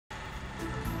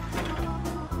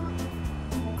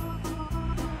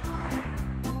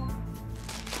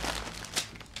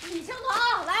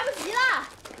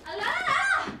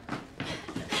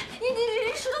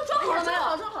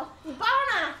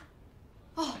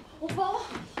我包，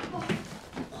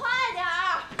快点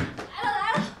儿！来了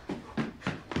来了！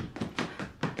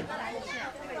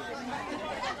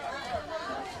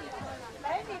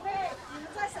哎，李贝，你们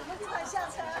在什么地方下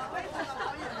车？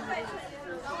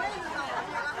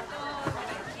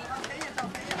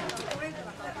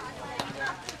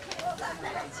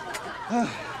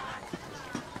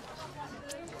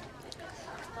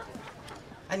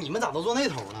哎，你们咋都坐那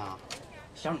头呢？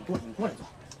行，你过来坐。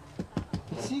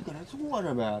自己搁这坐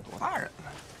着呗，多大人了？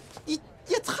也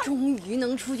终于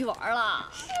能出去玩了。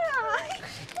是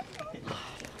啊。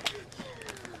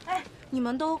哎，你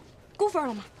们都估分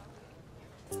了吗？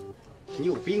你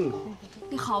有病啊！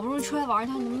你好不容易出来玩一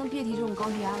趟，你能不能别提这种高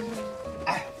血压的事？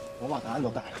哎，我把答案都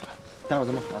带来了，待会儿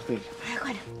咱们好好对一下。哎，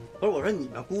快点！不是，我说你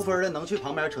们估分的能去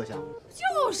旁边车厢？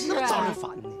就是，那招人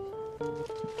烦呢。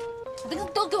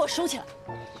都给我收起来！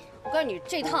我告诉你，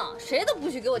这趟谁都不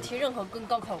许给我提任何跟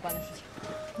高考有关的事情。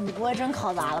你不会真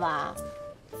考砸了吧？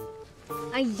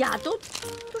哎呀，都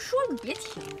说了别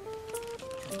提了。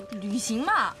旅行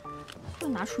嘛，就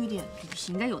拿出一点旅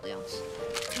行该有的样子。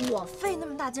我费那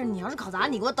么大劲儿，你要是考砸，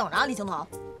你给我等着啊，李青桐。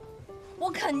我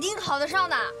肯定考得上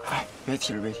的。哎，别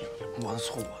提了，我的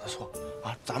错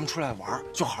啊！咱们出来玩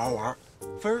就好好玩，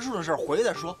分数的事回去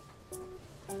再说。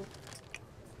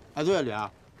哎，对了，李，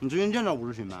你最近见着吴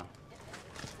志勋没？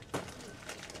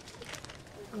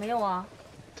没有啊。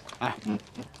哎，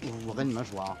我跟你们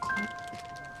说啊，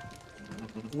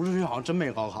吴志勋好像真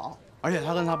没高考，而且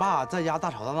他跟他爸在家大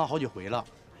吵大闹好几回了，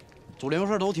左邻右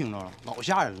舍都听着了，老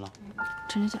吓人了。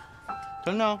真的假的？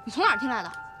真的。你从哪儿听来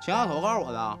的？秦丫头告诉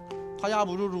我的，他家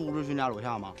不就住吴志勋家楼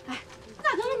下吗？哎，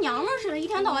那跟个娘们似的，一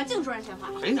天到晚净说人闲话。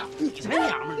谁娘？你才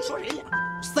娘们儿！你说谁娘？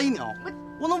谁娘？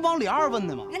我能帮李二问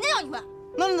的吗？人家要你问。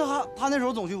那他那时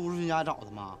候总去吴志勋家找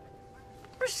他吗？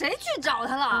不是谁去找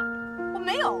他了？我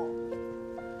没有。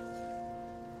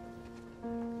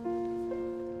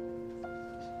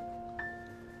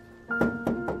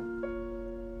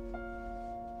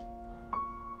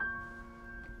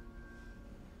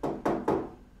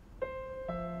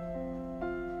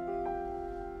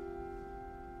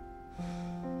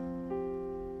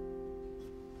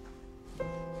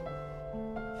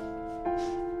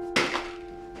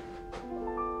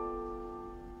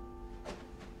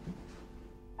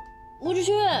吴志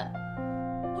勋，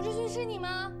吴志勋是你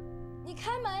吗？你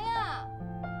开门呀！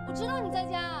我知道你在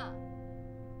家。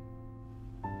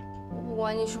我不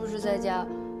管你是不是在家，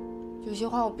有些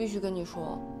话我必须跟你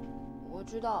说。我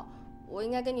知道，我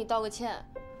应该跟你道个歉。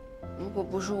如果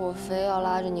不是我非要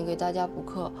拉着你给大家补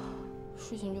课，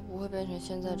事情就不会变成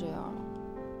现在这样了。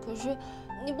可是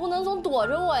你不能总躲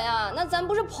着我呀，那咱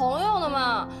不是朋友呢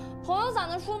吗？朋友咋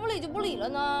能说不理就不理了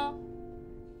呢？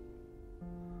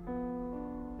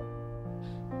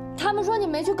他们说你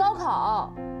没去高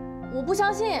考，我不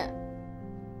相信。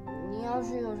你要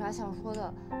是有啥想说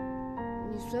的，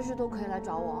你随时都可以来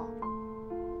找我，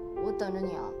我等着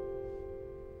你啊。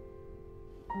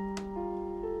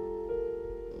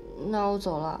那我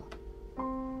走了。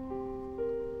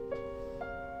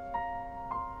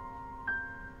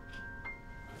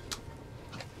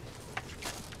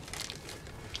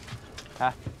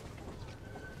哎，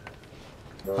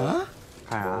啊？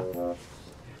看啥？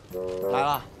来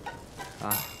了。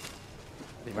啊，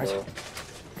里边请。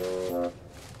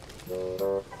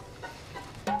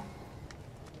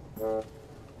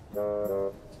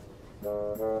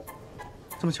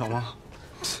这么巧吗？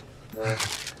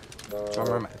专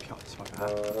门买的票，巧啥？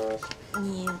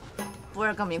你不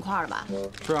是跟我们一块儿的吧？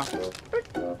是啊。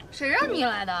谁让你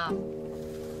来的？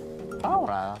当然我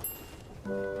来了。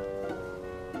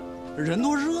人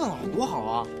多热闹，多好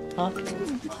啊！啊！你不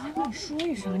提前跟你说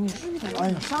一声，你是不是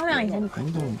得商量一下？你赶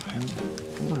紧多人呢？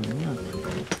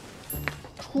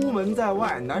出门在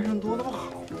外，男生多那么好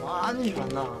啊，安全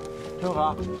呐！陈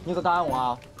和，你可答应我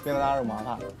啊，别给大家惹麻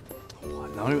烦。我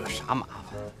能惹啥麻烦？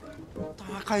大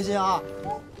家开心啊！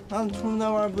咱出门在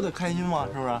外不得开心吗？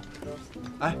是不是？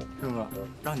哎，陈哥，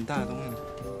让你带的东西呢？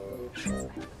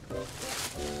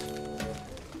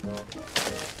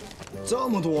这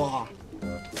么多啊！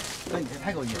那你这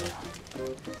太够意思了。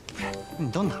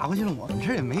你都拿过去了，我们这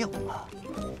儿也没有啊。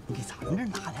你给咱们这儿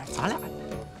拿点，咱俩。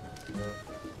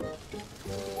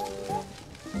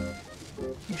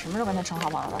你什么时候跟他成好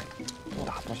朋友了？不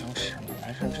打不相识嘛，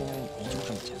男生之间友谊就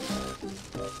这么简单。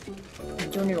你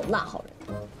就是那种烂好人。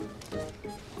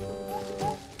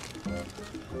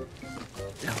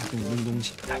让他给你拎东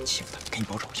西，他欺负他，给你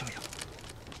报仇，行不行？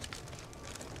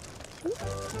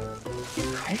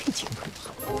还是清楚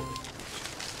好。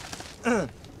哎，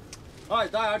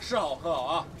大家吃好喝好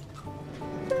啊！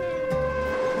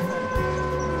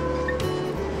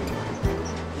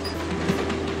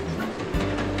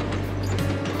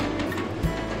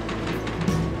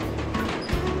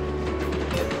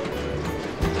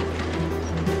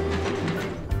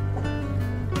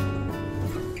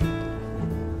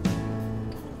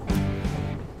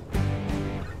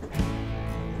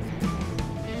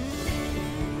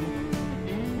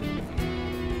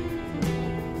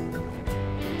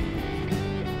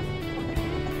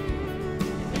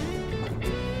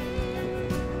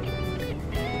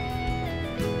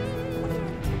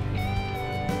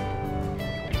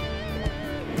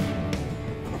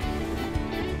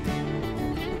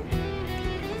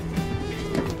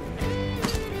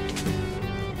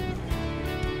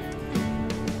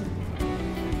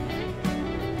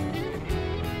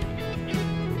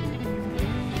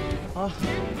啊，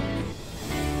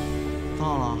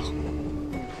到了。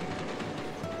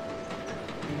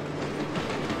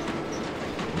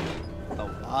到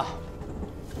了啊！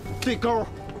对勾。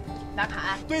打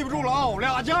卡。对不住了啊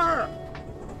，2件儿。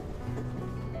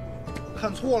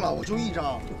看错了，我就1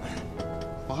张。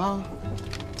我看。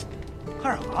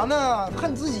看啥呢？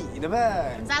看你自己的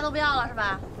呗。你仨都不要了是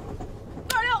吧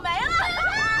？6没了。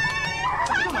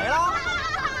这就没了？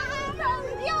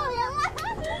掉下了。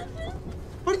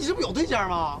不是你这不有对家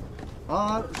吗？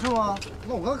啊，是吗？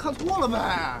那我刚才看错了呗。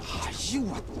哎呦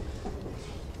我，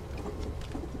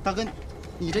大哥，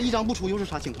你这1张不出又是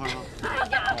啥情况啊？哎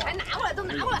呀，还拿过来，都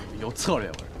拿过来。有策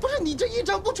略不是你这1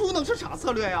张不出能是啥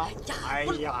策略呀？哎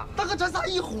呀，大哥，咱仨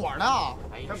一伙的，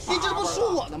你这不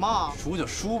输我的吗？输就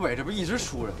输呗，这不一直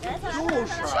输着。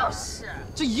就是，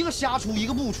这一个瞎出，一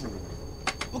个不出，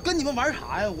我跟你们玩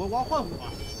啥呀？我要换火，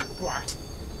不玩。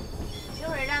清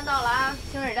水站到了啊！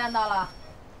清水站到了。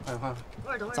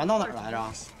快！咱到哪儿来着？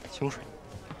清水。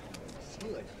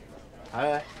哎，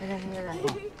来。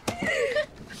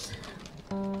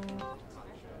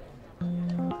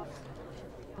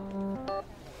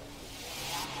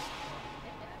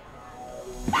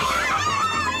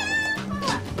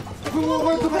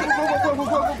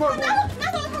快！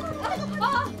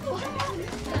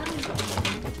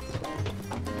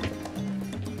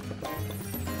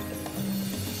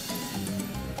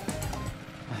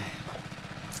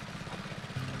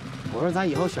我说咱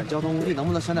以后选交通工具能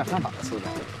不能选点上档次的？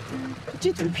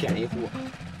这堆便宜货，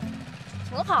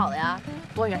挺好的呀，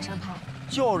多元生态。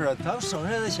就是，咱们省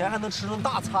下来的钱还能吃顿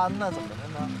大餐呢，怎么的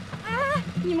呢？哎，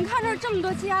你们看这儿这么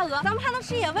多鸡鸭鹅，咱们还能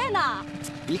吃野味呢。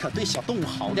你可对小动物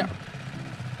好点。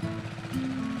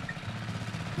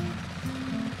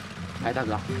哎，大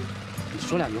哥，你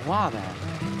说2句话呗，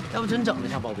要不真整得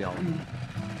像保镖。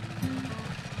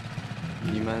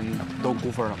你们都估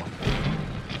分了吗？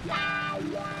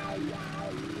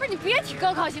不是你别提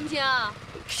高考行不行啊？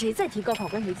谁再提高考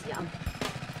跟谁急啊？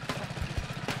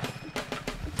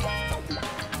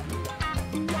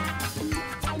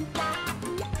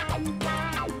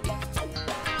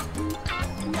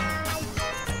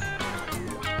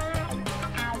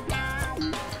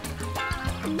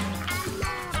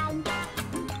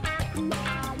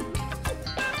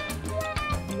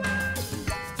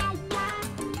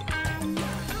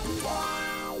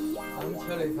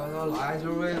来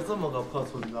就是为了这么个破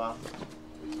村子，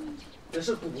这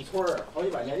是古村儿，好几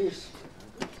百年历史。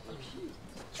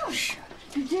就是，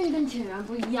这真跟铁原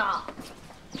不一样，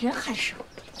人还少，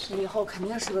以后肯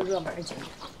定是个热门景点。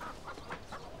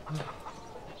那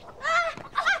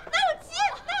有鸡！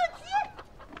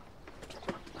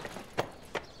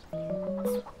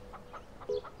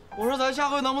我说咱下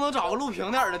回能不能找个路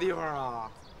平点的地方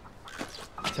啊？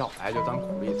叫我来就当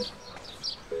鼓励的。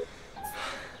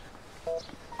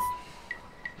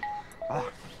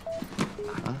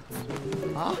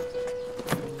啊？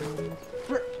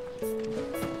不是，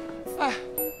哎，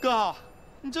哥，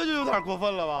你这就有点过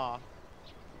分了吧？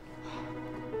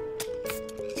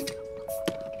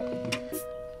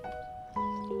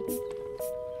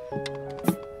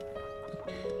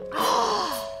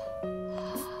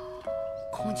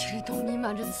空气里都弥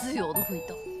漫着自由的味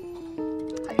道，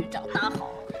还是长大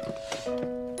好。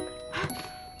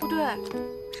不对，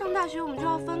上大学我们就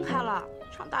要分开了，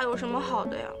上大有什么好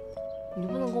的呀？你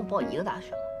不能跟我报一个大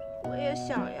学。我也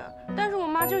想呀，但是我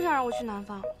妈就想让我去南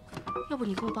方，要不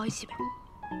你跟我报一起呗？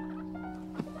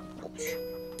我不去，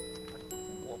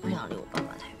我不想离我爸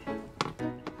妈太远。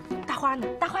大花呢？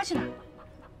大花去哪儿？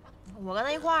我跟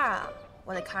他一块儿啊，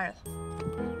我得看着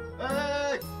他。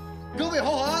哎，各位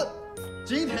好汉，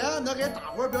今天我给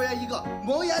大伙表演一个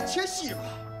蒙眼切西瓜，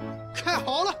看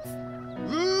好了，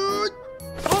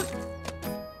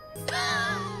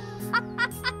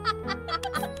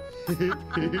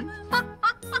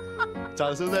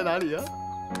掌声在哪里啊？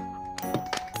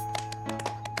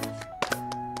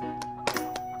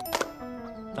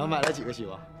咱买了几个西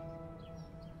瓜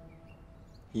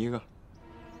？1个。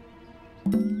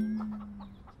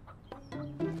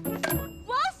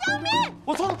王小明，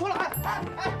我错了！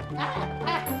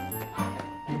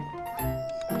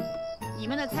你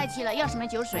们的菜齐了，要什么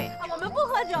酒水？我们不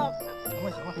喝酒。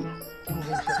行了。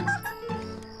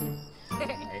哎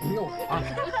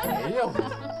呦，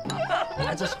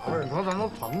哎，这啥味儿？你说咱都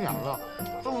成年了，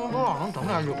这么多少能整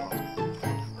点酒啊？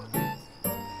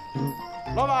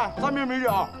老板，3瓶米酒。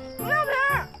2瓶。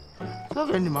这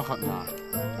给你们狠的。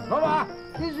老板，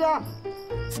谢谢。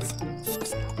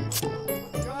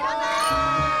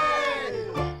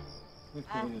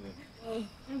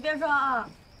你别说啊，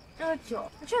这个酒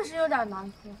确实有点难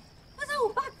喝。不行，来我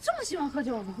爸这么喜欢喝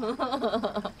酒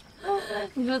吗？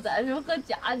你说咱是不是喝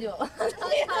假酒？他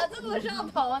俩这么上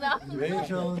头呢？人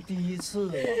生第一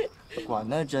次，管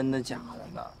那真的假的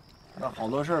呢？那好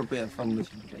多事儿不也分不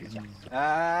清真假？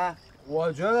哎，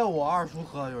我觉得我二叔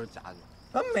喝的就是假酒。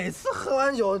他每次喝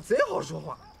完酒贼好说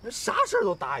话，啥事儿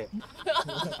都答应。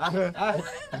哎，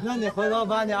那你回头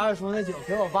把你二叔那酒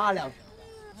给我爸2瓶，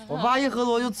我爸一喝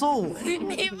多就揍我。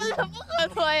你不能不喝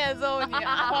多也揍你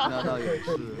啊！那倒也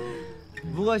是，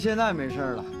不过现在没事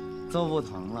了，揍不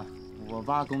疼了。我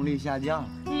爸功力下降了。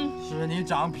是你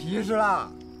长皮实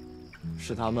了，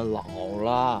是他们老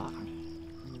了。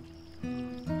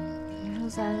你说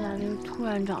咱俩就突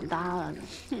然长大了呢。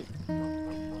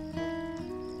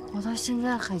我到现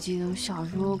在还记得我小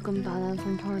时候跟八蛋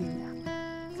分串你俩，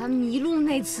咱迷路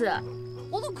那次，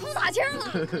我都哭打气了。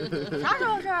啥时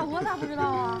候事儿？我咋不知道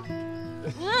啊？你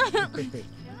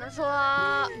们说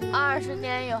20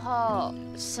年以后，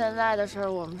现在的事儿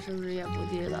我们是不是也不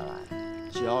记得了？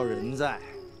只要人在，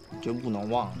就不能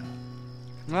忘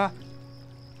了。啊，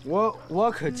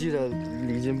我可记得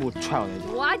李进步踹我那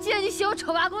脚。我还记得你喜欢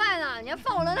丑八怪呢，你还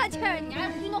放我冷淡气儿，你还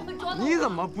运动会捉弄。你怎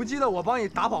么不记得我帮你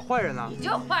打跑坏人呢？你就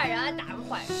是坏人，还打个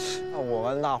坏人。那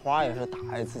我跟大花也是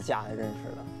打一次架才认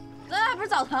识的。咱俩不是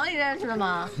澡堂里认识的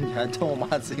吗？你还偷我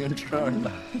妈自行车呢。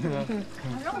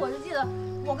反正我就记得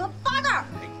我跟八蛋儿，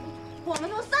我们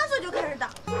从3岁就开始打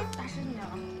10年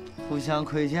了。互相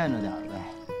亏欠着点呗，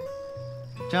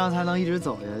这样才能一直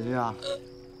走下去啊。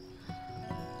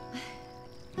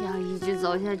要一直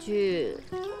走下去，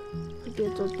就别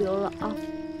走丢了啊！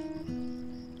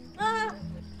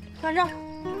看这，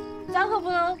咱可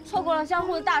不能错过了相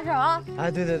互的大事啊！哎，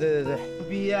对，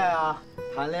毕业啊，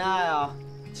谈恋爱啊，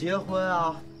结婚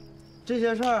啊，这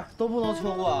些事儿都不能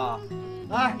错过啊！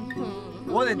哎，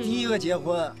我得第一个结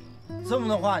婚，这么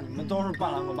的话你们都是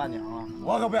伴郎和伴娘啊。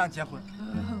我可不想结婚，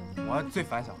我最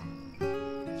烦小孩。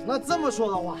那这么说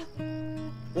的话，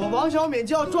我王小敏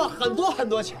就要赚很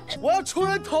多钱，我要出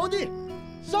人头地，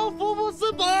上福布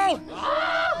斯榜。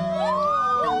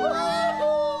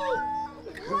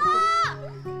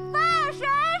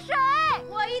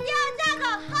我一定要嫁个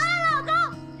好老公，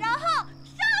然后上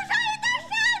一大山。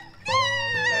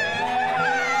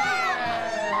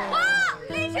哇，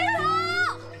李青桐，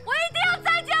我一定要再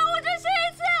见吴志勋一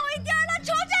次，我一定要让他重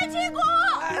振旗鼓。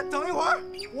哎，等一会儿，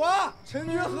我陈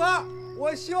君和，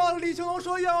我希望李青龙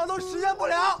说愿望都实现不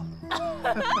了。找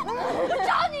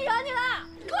你惹你了？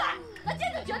快，咱接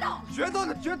着决斗！决斗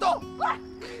的决斗，快，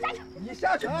下去！你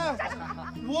下去。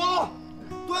我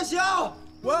段翔，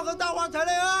我要和大花谈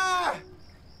恋爱。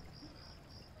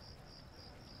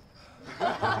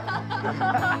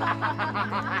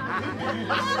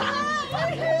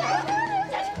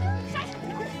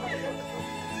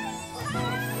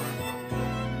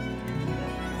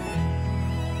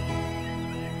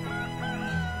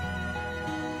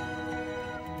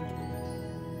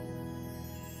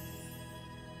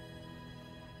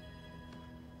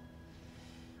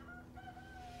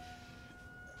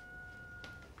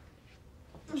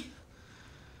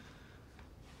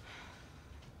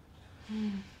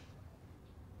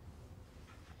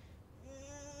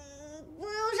不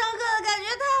用上课的感觉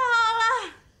太好了。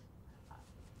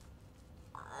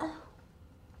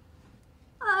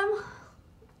哎呀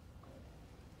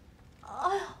妈！哎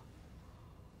呀！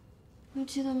你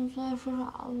记得我们昨天说啥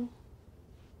了？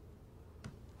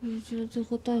我就记得最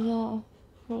后段笑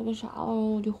说了个啥玩意儿，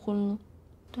我就昏了。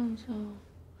段笑。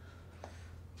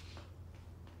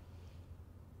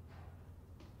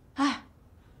哎，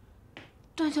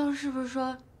段笑是不是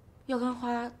说要跟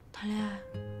花谈恋爱？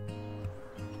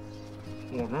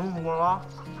我这么说了？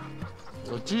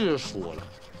我记着说了。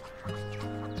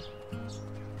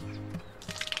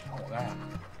我干啥？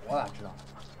我咋知道？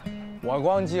我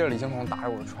光记着李青桐打着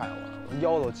我踹我，我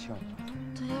腰都青了。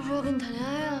段笑说要跟你谈恋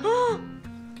爱啊！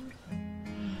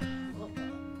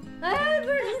哎，不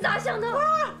是你咋想的？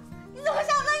你怎么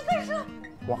想的？你快说。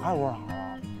我还说啥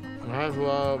了？你还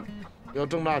说要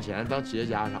挣大钱当企业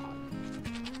家啥的。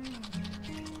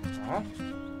啊？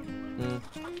嗯，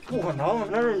不可能，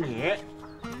那是你。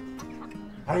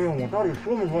哎呦，我到底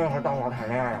说没说要和大花谈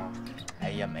恋爱啊？哎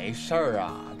呀，没事儿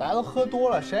啊，大家都喝多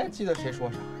了，谁还记得谁说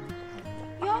啥？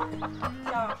哟，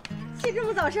小，起这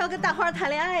么早是要跟大花谈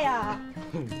恋爱呀？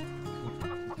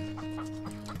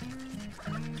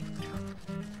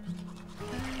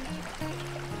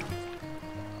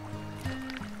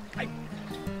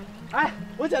哎，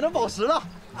我捡着宝石了！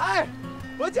哎，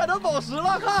我捡着宝石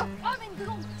了，看！外面你给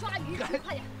我抓鱼，快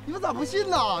点！你们咋不信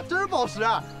呢？真是宝石！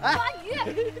哎，抓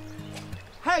鱼！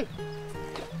嘿，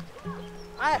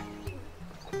哎，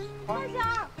大香，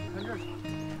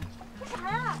这啥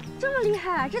呀？这么厉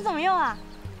害，这怎么用啊？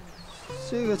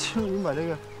这个就是你把这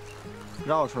个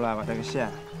绕出来，把这个线，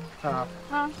看啊，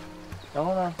然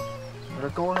后呢，把这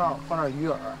钩上放点鱼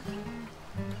饵，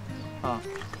啊，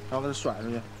然后把它甩出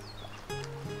去。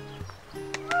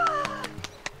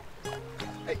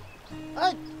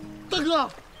哎，大哥，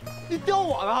你钓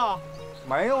我呢？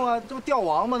没有啊，这不钓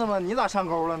王八呢吗？你咋上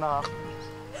钩了呢？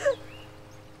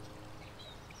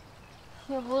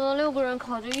也不能6个人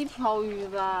烤这1条鱼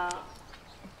吧？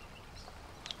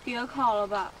别烤了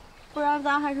吧，不然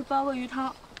咱还是煲个鱼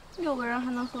汤，6个人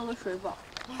还能喝个水饱。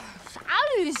啥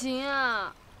旅行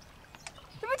啊？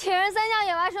这不铁人3项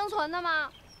野外生存的吗？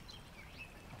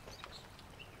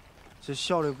这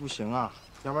效率不行啊，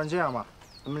要不然这样吧，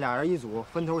咱们俩人一组，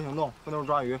分头行动，分头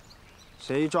抓鱼，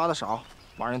谁抓的少，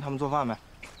晚上他们做饭呗。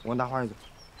我跟大花一组。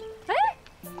哎，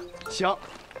行，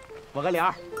我跟莲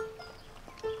儿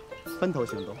分头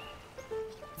行动。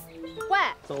喂，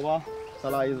走吧，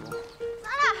咱俩一组。咱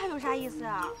俩还有啥意思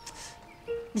啊？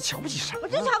你瞧不起谁？我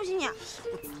真瞧不起你。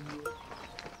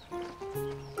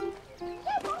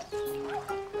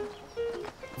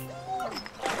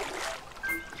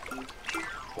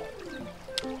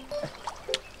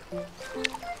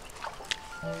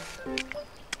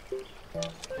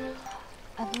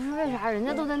哎，不是为啥人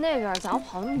家都在那边，咱要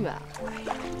跑那么远？哎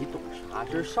呀，你懂啥？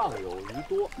这是上游，鱼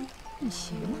多。你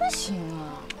行不行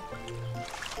啊？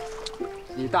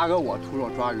你大哥我徒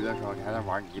手抓鱼的时候，你还在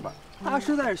玩泥巴。他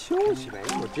是在这休息呗，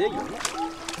我直接赢了。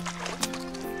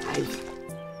哎呀，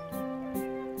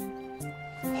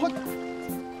我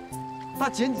大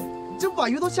姐，你这不把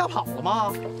鱼都吓跑了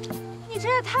吗？你这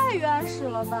也太原始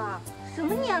了吧！什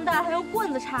么年代还用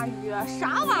棍子插鱼？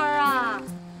啥玩意儿啊？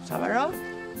啥玩意儿？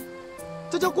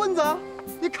这叫棍子？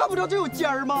你看不着这有尖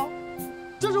儿吗？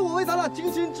这是我为咱俩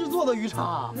精心制作的鱼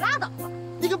叉。拉倒吧！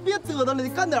你可别嘚嘚了，你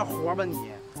干点活吧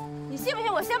你。你信不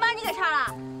信我先把你给插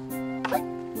了？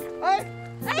哎，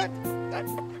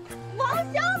王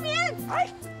小敏！哎，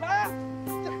来呀！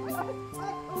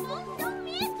王小敏，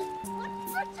我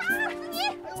插死你！哎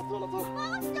呦，错了。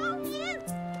王小敏！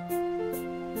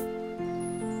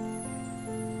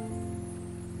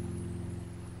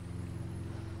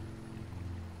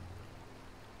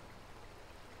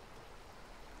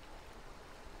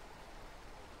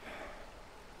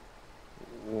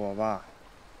我吧，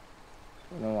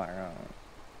昨天晚上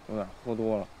有点喝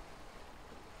多了，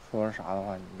说点啥的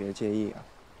话你别介意啊。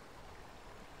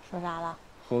说啥了？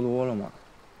喝多了嘛，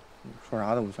说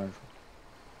啥都不算数。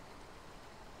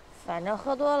反正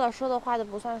喝多了说的话就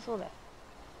不算数呗，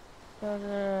就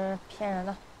是骗人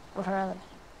的，不承认的呗。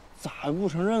咋不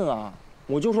承认啊？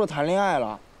我就说谈恋爱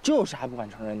了，这有啥不敢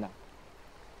承认的？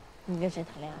你跟谁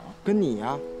谈恋爱了？跟你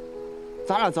呀、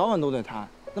咱俩早晚都得谈，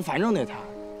那反正得谈。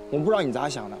我不知道你咋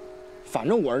想的，反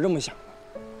正我是这么想的。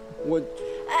我，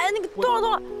哎，那个动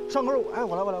了，上钩！哎，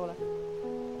我来。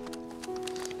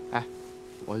哎，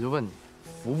我就问你，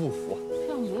服不服？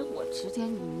要没我指点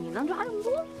你能抓这么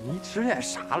多？你指点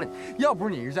啥了？要不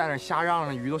是你是在那瞎嚷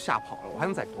嚷，鱼都吓跑了，我还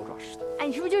能再多抓10条。哎，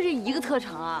你是不是就这一个特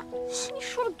长啊？你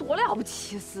说的多了不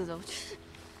起似的，我真是。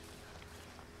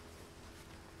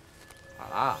咋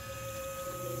啦？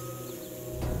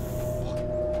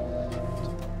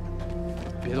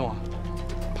别动啊！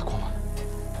把筐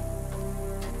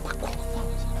放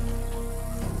下。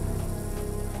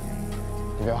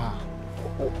你别怕，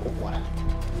我来。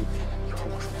一会儿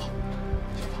我说话，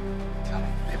行吧？停下来，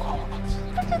别管我啊！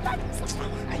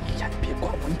哎呀，你别管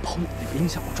我，你跑你的，别影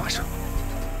响我抓蛇。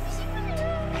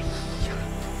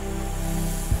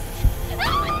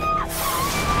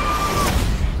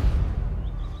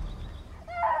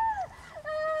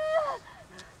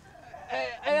哎呀！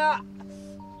哎呀！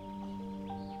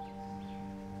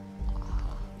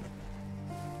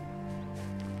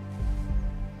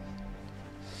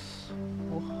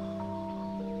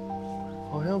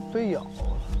好像被咬了。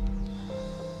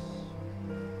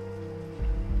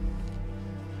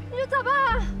你这咋办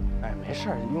啊？哎，没事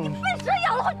儿，用。被蛇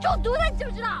咬了会中毒的，你知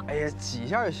不知道？哎呀，挤一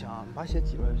下就行，把血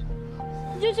挤出来就行。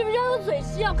你这是不是要用嘴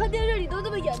吸啊？我看电视里都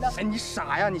这么演的。哎，你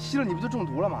傻呀？你吸了你不就中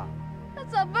毒了吗？那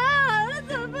咋办啊？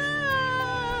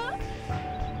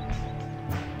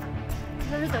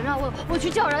你在这等着我去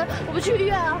叫人，我们去医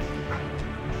院啊！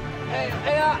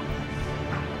哎呀！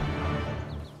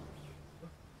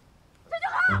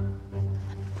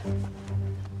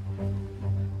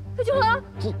被救了！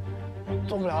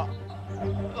动不了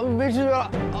了，没知觉了。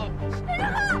陈志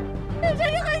浩，你声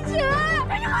音很起来！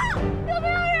陈志浩，有没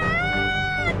有人？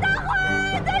大花，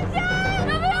在家，有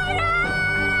没有人？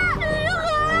陈志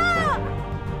浩！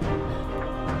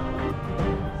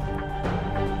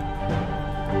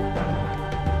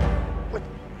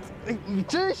哎，你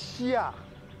真吸啊！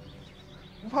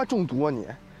不怕中毒啊你？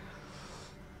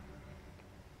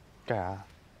干啥？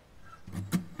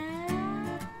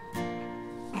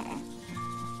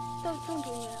都中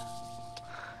毒没了？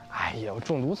哎呀，我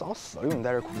中毒早死了，用你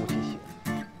在这哭哭啼啼。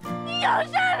你有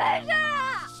事没事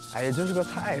啊？哎呀，这是个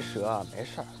菜蛇，没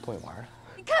事儿，逗你玩的。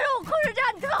你看着我哭成这样，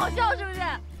你特好笑是不是？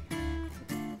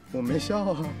我没笑啊。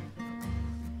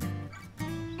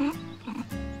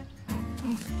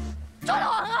说的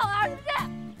我很好玩是不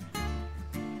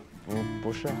是？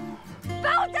不是。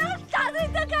把我当傻子，你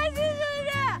特开心是不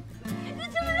是？你知不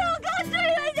知道我刚刚这以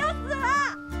为你要死了？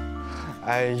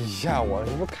哎呀，我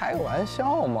这不开个玩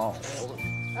笑吗？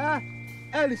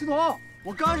哎，李青桐，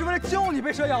我刚刚是为了救你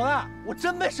被蛇咬的，我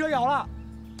真被蛇咬了。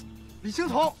李青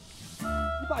桐，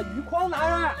你把鱼筐拿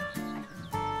上来。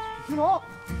李青桐，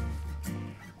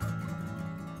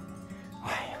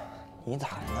哎呀，你咋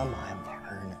那么爱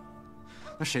玩呢？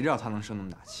那谁知道他能生那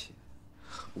么大气？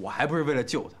我还不是为了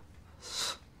救他，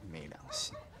没良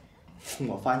心。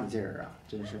我发现你这人啊，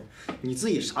真是，你自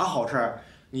己啥好事儿，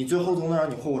你最后都能让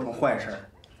你祸成坏事。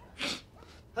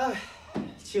哎，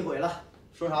气毁了，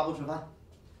说啥不吃饭？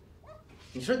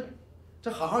你说，这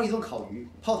好好一顿烤鱼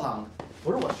泡汤，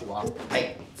不是我说啊，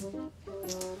哎，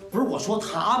不是我说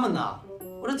他们呢，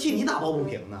我这替你打抱不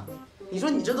平呢。你说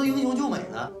你这都英雄救美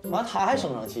呢，完他还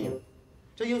生气了，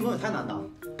这英雄也太难当了。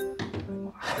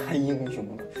还英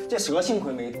雄呢？这蛇幸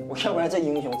亏没毒，要不然这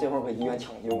英雄这会儿被医院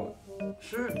抢救了。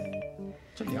是的，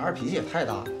这李二脾气也太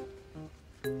大了。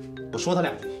我说他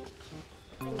两句。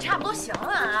你差不多行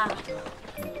了啊！我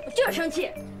就是生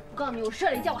气，我告诉你，我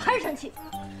睡了一觉，我还是生气。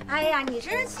哎呀，你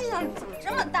这人气性怎么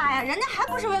这么大呀？人家还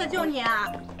不是为了救你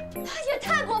啊！他也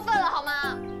太过分了好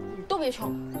吗？你都别吵，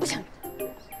不想。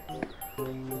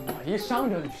我一伤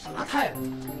着你啥态度？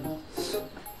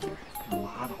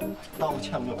拉倒吧，道个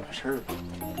歉不就完事儿了？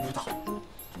不知道。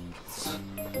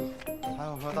哎，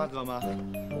我说大哥们，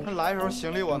这来的时候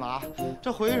行李我拿，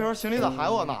这回去的时候行李咋还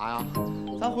我拿呀？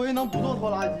咱回去能不坐拖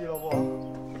拉机了不？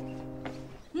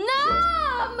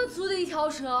那么粗的一条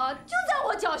蛇就在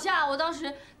我脚下，我当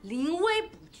时临危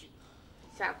不惧，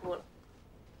吓哭了。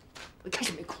我一开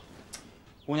始没哭。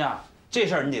姑娘，这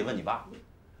事儿你得问你爸。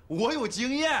我有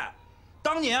经验，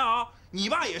当年啊，你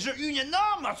爸也是遇见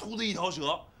那么粗的一条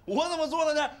蛇，我怎么做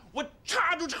的呢？我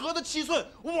插住蛇的7寸，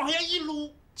我往下一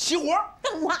撸，起火。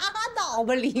拉倒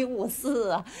吧，李五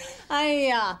四啊！哎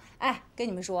呀，哎，跟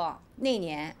你们说，那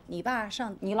年你爸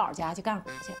上你姥家去干活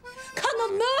去，看到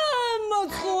那么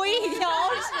粗一条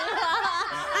蛇，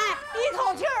哎，一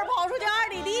口气儿跑出去2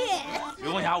里地。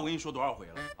刘凤霞，我跟你说多少回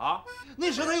了啊？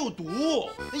那蛇它有毒，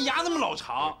那牙那么老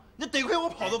长，那得亏我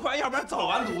跑得快，要不然早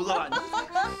完犊子了。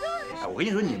哎，我跟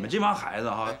你说，你们这帮孩子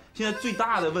哈，现在最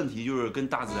大的问题就是跟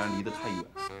大自然离得太远，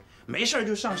没事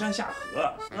就上山下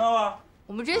河，知道吧？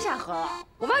我们真下河了，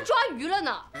我们还抓鱼了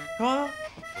呢。是吧？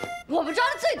我们抓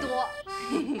的最多，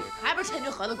还不是千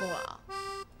钧河的功劳？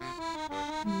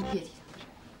你别提他。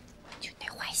就那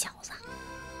坏小子。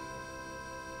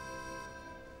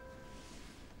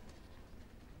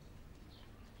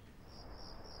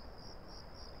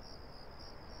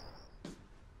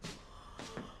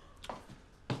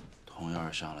同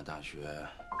样上了大学，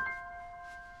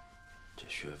这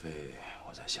学费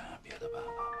我再想想别的办法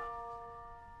吧。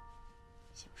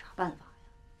想啥办法呀？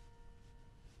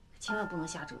千万不能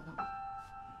瞎折腾。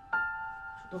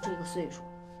都这个岁数，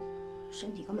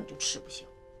身体根本就吃不消。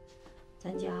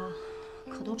咱家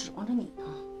可都指望着你呢。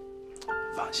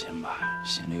放心吧，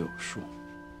心里有数。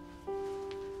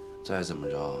再怎么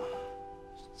着，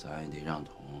咱也得让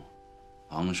彤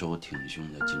昂首挺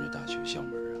胸的进这大学校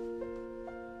门啊！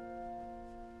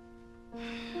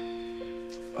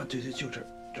啊，对对，就这儿，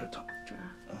这儿疼，这儿。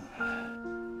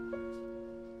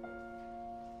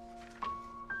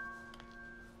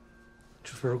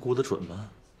这分估得准吗？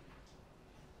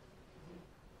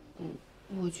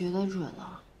我觉得准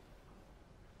啊。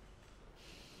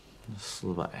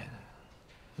 400的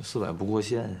，400不过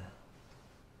线呀。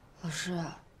老师，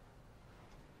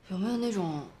有没有那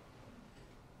种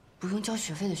不用交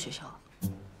学费的学校？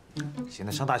现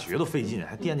在上大学都费劲，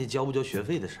还惦记交不交学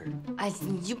费的事儿。哎，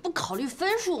你就不考虑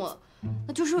分数，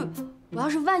那就是我要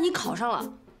是万一考上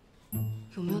了，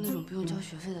有没有那种不用交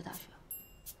学费的大学？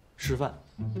师范，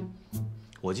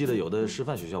我记得有的师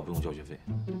范学校不用交学费，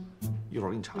一会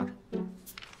儿给你查查。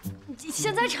你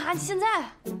现在查，你现在。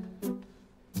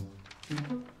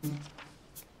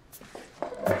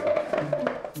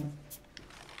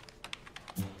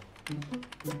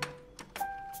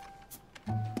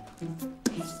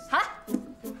 好了，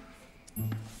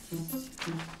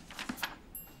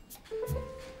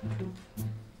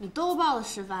你都报了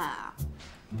师范啊？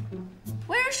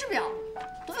为人师表，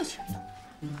多有前途。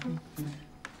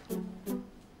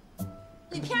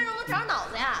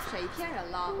谁骗人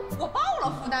了？我报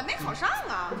了复旦，没考上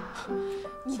啊。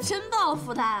你真报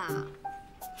复旦啊？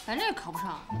反正也考不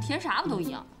上，填啥不都一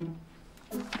样？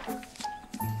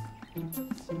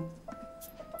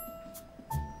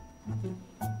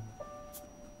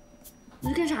你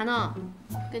在干啥呢？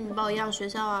跟你报一样学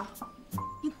校啊。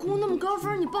你估那么高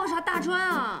分，你报啥大专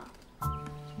啊？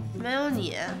没有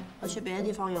你，我去别的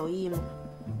地方有意义吗？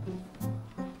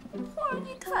花儿，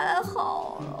你太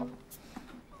好了。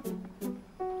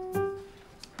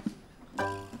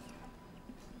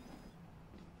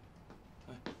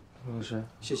老师，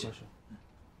谢谢。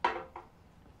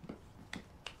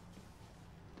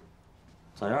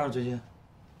咋样啊？最近？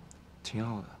挺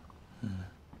好的。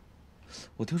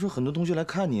我听说很多同学来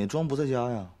看你，装不在家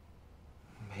呀？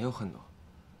没有很多，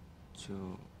就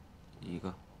一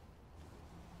个。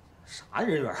啥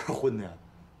人缘混的呀？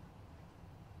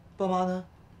爸妈呢？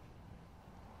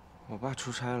我爸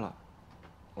出差了，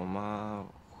我妈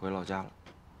回老家了。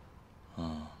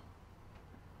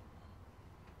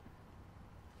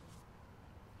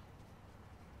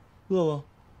饿不？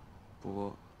不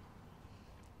饿。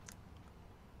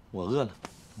我饿了，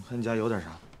我看你家有点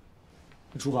啥。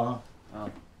厨房啊，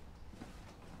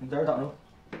你在这等着。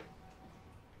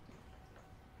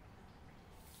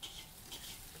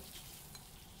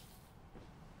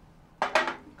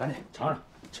赶紧尝尝，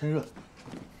趁热。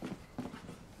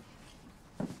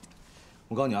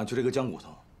我告诉你啊，就这个酱骨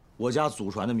头，我家祖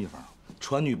传的秘方，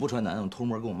传女不传男，我偷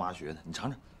摸跟我妈学的。你尝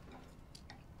尝，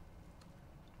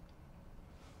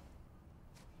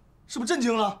是不是震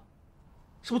惊了？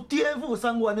是不是颠覆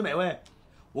三观的美味？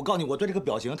我告诉你，我对这个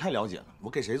表情太了解了，我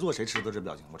给谁做谁吃的这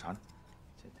表情，我尝尝。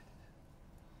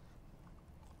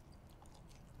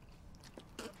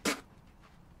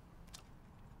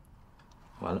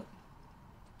完了，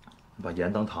把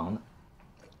盐当糖了。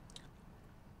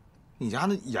你家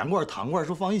那盐罐、糖罐是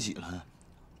不是放一起了？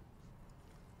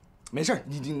没事，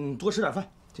你多吃点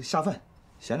饭，这下饭，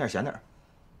咸点，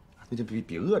那就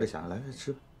比饿着咸。来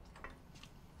吃吧。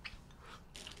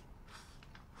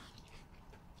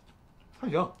还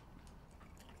行。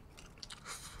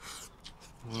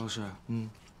吴老师，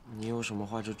你有什么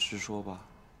话就直说吧。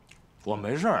我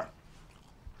没事儿，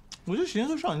我就寻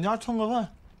思上你家蹭个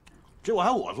饭，结果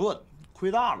还我做的，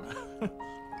亏大了。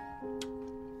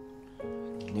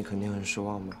你肯定很失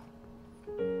望吧？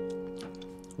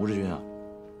吴志军啊，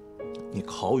你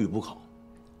考与不考，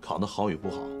考得好与不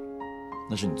好，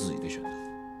那是你自己的选择。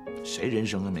谁人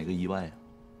生啊没个意外啊？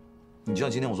你就像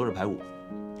今天我做这排骨，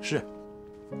是，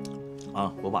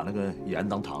啊，我把那个盐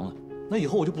当糖了，那以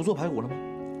后我就不做排骨了吗？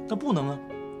那不能啊，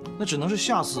那只能是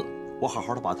下次我好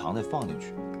好的把糖再放进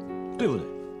去，对不对？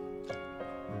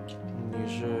你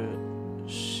是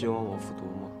希望我复读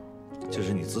吗？这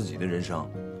是你自己的人生，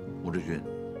吴志军，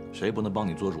谁也不能帮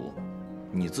你做主，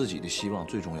你自己的希望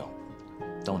最重要。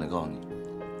但我得告诉你，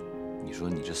你说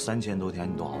你这3000多天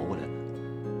你都熬过来了，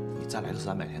你再来个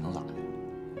300天能咋的？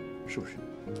是不是？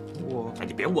哎，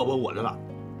你别我的了，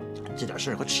这点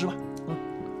事儿快吃吧，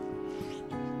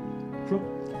吃。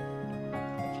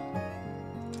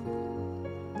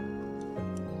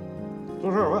多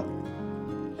吃点饭。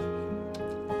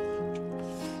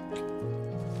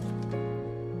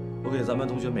我给咱们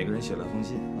同学每个人写了封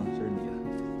信啊，这是你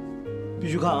的，必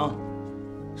须看啊，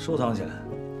收藏起来。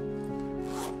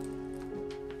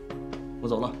我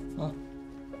走了啊。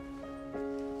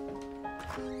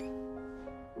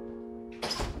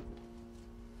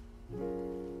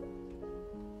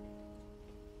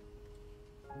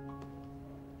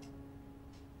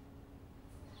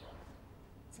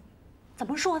怎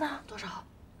么说的？多少？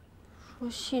说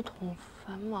系统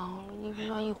繁忙，应该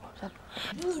让一会儿再播。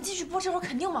你继续播，这会儿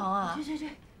肯定忙啊。对。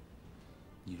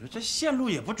你说这线路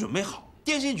也不准备好，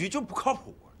电信局就不靠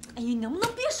谱。哎，你能不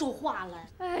能别说话了？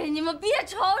哎，你们别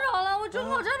吵吵了，我中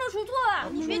考真的出错了。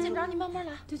你别紧张，你慢慢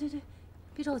来。对，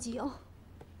别着急啊。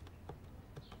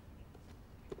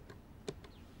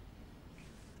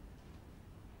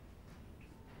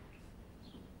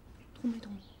通没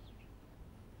通？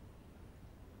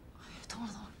通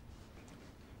了。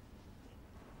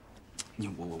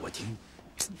我听。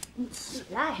你起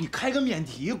来。你开个免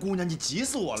提，姑娘，你急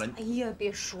死我了。哎呀，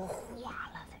别说话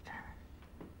了，在这儿。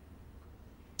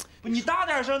不，你大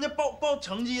点声，那报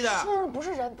成绩的。不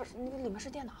是人，不是，那里面是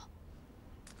电脑。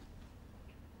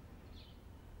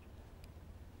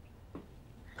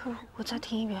不是，我再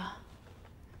听一遍。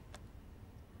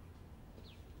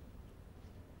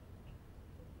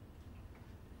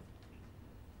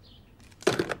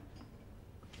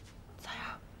咋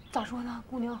样？咋说呢，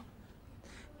姑娘？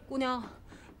姑娘，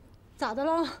咋的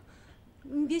了？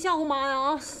你别吓唬妈呀！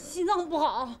啊，心脏不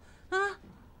好啊！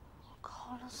考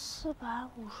了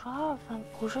452分，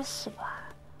不是400。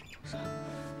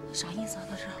啥意思啊？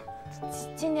这是？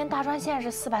今年大专线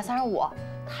是435，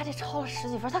他这超了10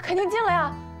几分，他肯定进了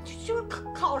呀。就是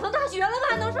考上大学了，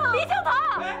他还能上？李青桐，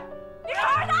你考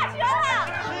上大学了！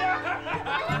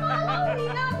你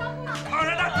呢？考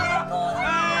上大学了！哎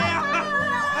呀！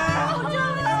我真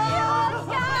的吓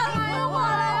死我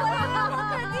了！我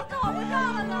肯定考不上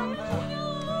了呢。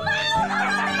妈，我考上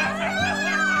大学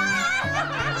了！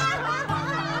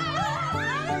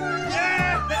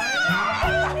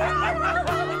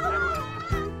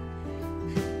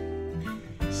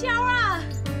潇啊，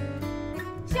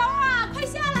潇啊，快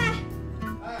下来！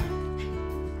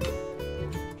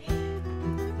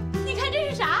你看这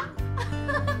是啥？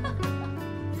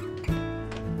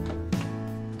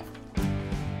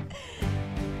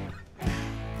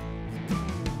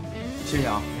谢谢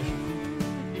啊。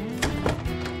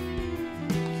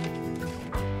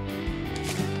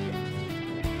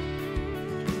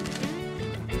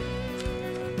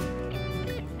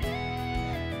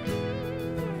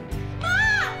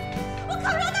我考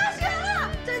上大学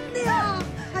了！真的呀？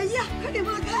哎呀，快给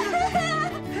妈看看！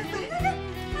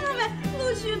看到没？录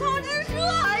取通知书！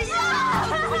哎呀！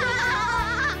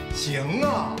行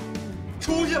啊，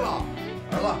出息了，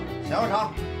儿子，想要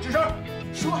啥？吱声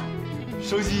说。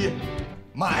手机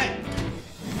买。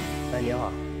哎，你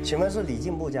好，请问是李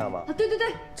进部家吗？啊，对对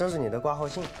对，这是你的挂号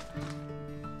信。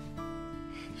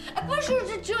哎，不是，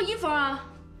这只有1分啊？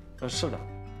是的。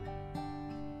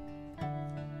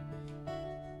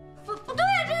不对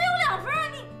呀，这有2分啊！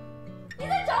你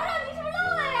再找找，你是不是漏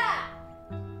了呀？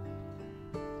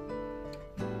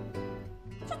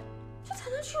这才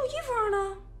能只有1分呢？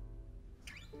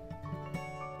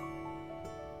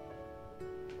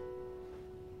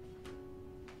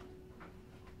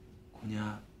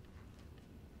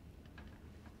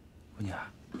姑娘，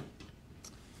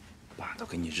爸都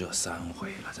给你热3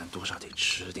回了，咱多少得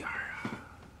吃点儿啊。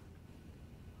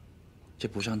这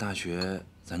不上大学，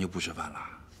咱就不吃饭了？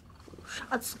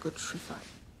啥资格吃饭？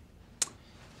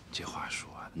这话说，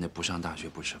那不上大学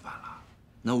不吃饭了，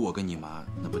那我跟你妈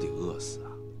那不得饿死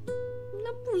啊？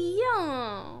那不一样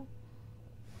啊！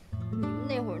你们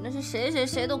那会儿那是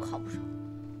谁都考不上，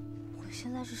我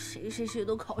现在是谁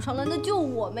都考上了，那就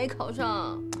我没考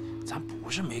上。咱不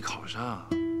是没考上，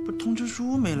不是通知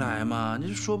书没来吗？你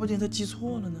这说不定他记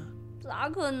错了呢。咋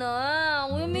可能啊？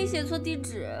我又没写错地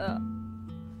址。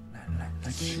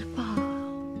来吃。爸，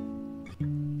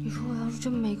你说我要是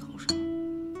真没考上，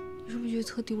你是不是觉得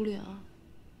特丢脸啊？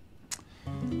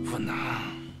不能，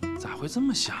咋会这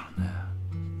么想呢？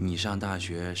你上大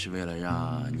学是为了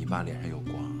让你爸脸上有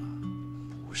光啊？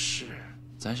不是，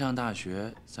咱上大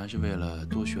学，咱是为了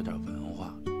多学点文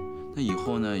化，那以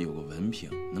后呢有个文凭，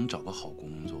能找个好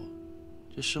工作，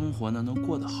这生活呢能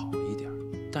过得好一点。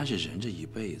但是人这一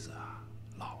辈子啊，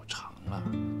老长了，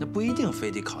那不一定非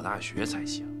得考大学才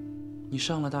行。你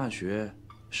上了大学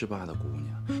是爸的姑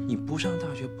娘，你不上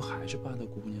大学不还是爸的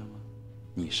姑娘吗？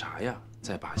你啥样，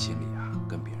在爸心里啊，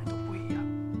跟别人都不一样。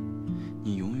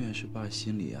你永远是爸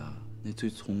心里啊那最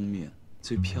聪明、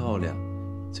最漂亮、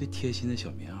最贴心的小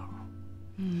棉袄。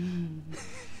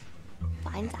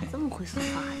爸，你咋这么会说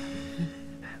话呀？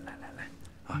来，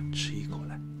啊，吃一口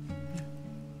来。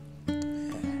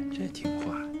这听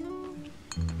话。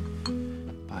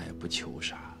爸也不求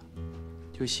啥，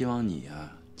就希望你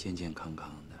啊健健康康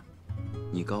的。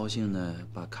你高兴呢，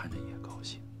爸看着也高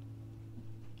兴。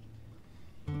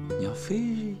你要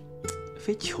非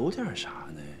求点啥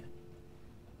呢？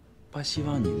爸希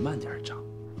望你慢点长，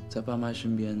在爸妈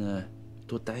身边呢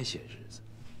多待些日子。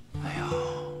哎呦，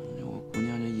我姑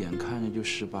娘这眼看着就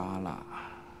18了，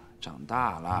长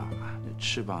大了，这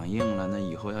翅膀硬了，那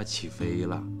以后要起飞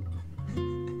了。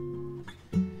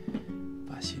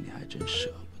爸心里还真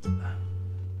舍不得。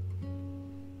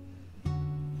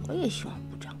我也希望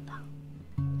不长大，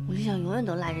我就想永远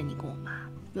都赖着你跟我妈，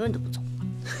永远都不走。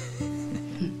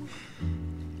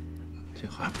这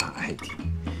话爸爱听。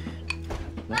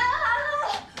来，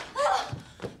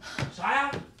啥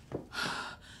呀？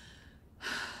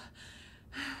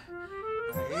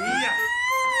哎呀！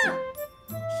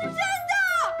是真的！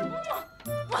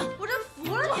我真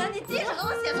服了你了，你地址都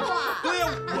能写错啊！对呀，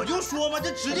我就说嘛，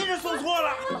这指定是送错了。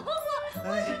我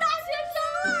是大学生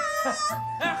了！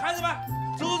哎，孩子们，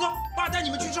走，爸带你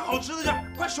们去吃好吃的去，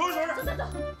快收拾。走。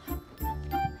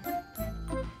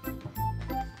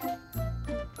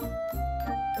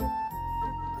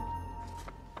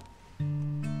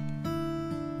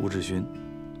吴志勋，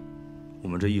我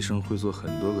们这一生会做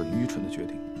很多个愚蠢的决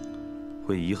定，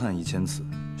会遗憾1000次，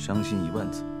伤心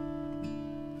10000次。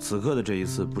此刻的这一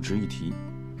次不值一提，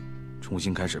重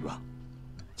新开始吧，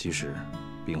即使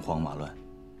兵荒马乱。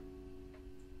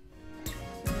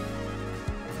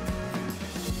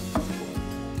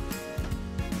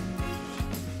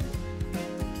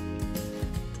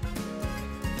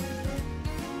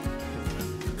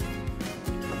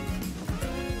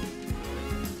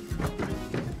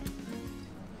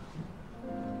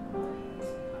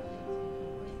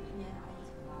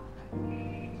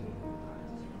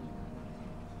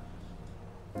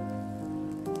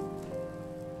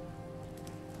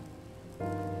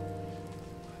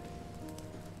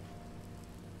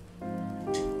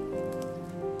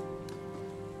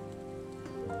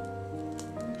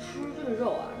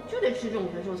得吃这种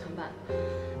肥瘦参半的，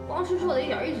光吃瘦的一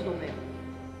点意思都没有。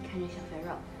你看这小肥肉，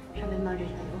上面冒着小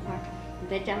油花，你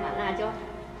再沾把辣椒，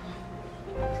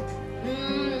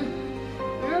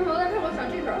有的时候再配个小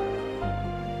鸡腿。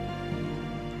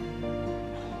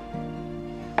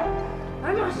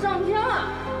哎呀妈，上天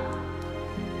了！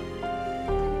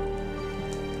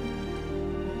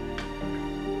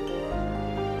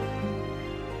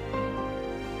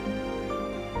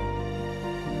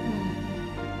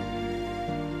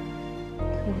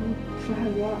吃太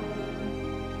多了，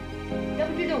要不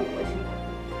这顿我请。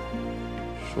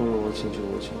说了我请就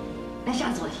我请。那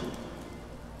下次我请。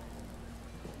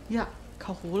呀，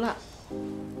烤糊了。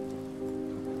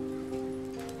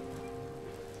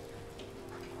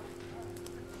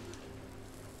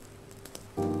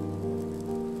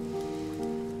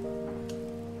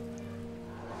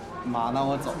妈，那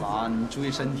我走了啊，你注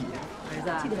意身体。儿子，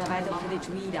在外头可得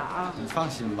注意点啊。你放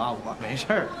心吧，我没事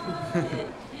儿。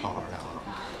好好的啊。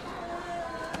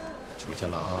出去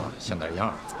了啊，像点样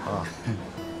啊。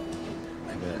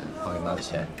那个，帮你拿点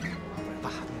钱。爸，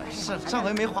上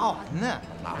回没花完呢，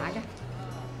拿着。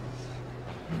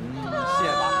谢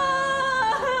谢爸。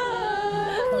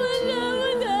我舍不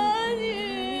得你。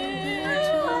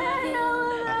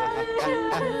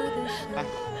哎，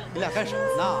你俩干什么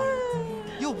呢？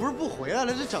又不是不回来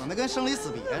了，这整的跟生离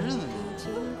死别似的呢。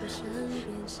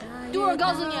杜儿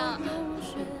告诉你啊，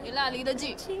你俩离得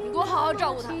近，你给我好好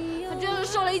照顾他。他真是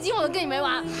瘦了1斤，我都跟你没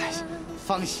完。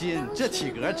放心，这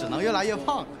体格只能越来越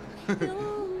胖。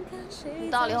你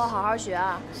到了以后好好学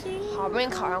啊，好不容易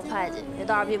考上会计，别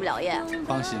到时候毕不了业。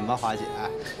放心吧，花姐，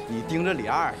你盯着李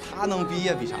二，他能毕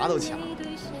业比啥都强。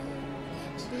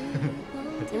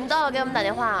你们到了给我们打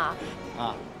电话啊。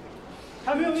啊。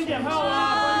还没有给检票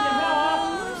啊！帮你检票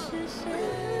啊！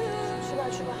去吧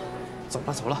去吧。走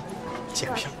了走了，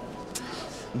检票。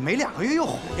你没2个月又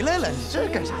回来了，你这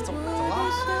是干啥？走了走了。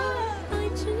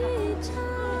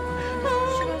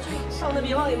上次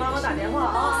别忘给妈妈打电话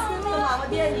啊，让妈妈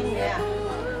惦记你。啊，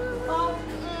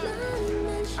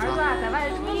儿子在外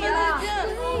头注意了，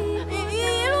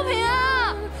一路平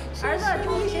安。儿子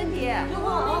注意身体。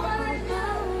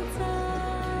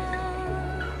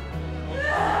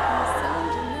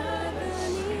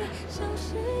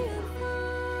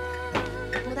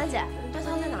牡丹姐，对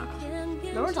方在哪儿？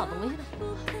楼上找东西呢。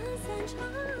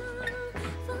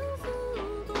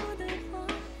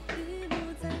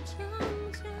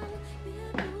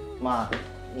妈，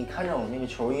你看着我那个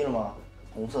球衣了吗？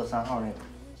红色3号那个。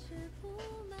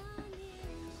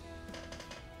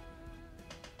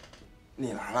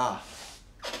你来了。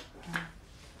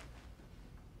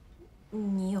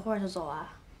你一会儿就走啊？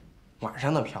晚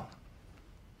上的票。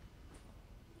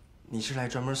你是来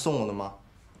专门送我的吗？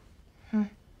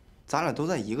咱俩都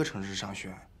在一个城市上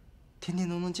学，天天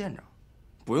都能见着，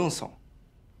不用送。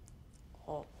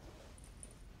哦。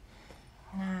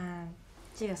那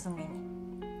这个送给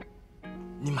你。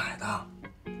你买的？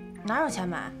哪有钱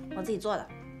买？我自己做的。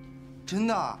真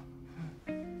的？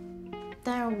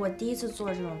但是我第一次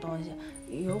做这种东西，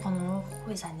有可能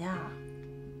会散架。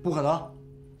不可能，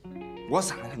我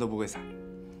散了他都不会散。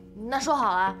那说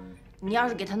好了，你要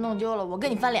是给他弄丢了，我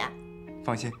跟你翻脸。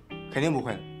放心，肯定不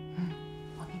会的。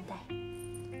我给你带。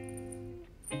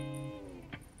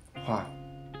花儿，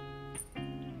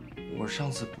我上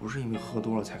次不是因为喝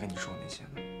多了才跟你说那些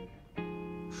的。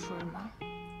说什么？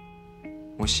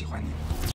我喜欢你。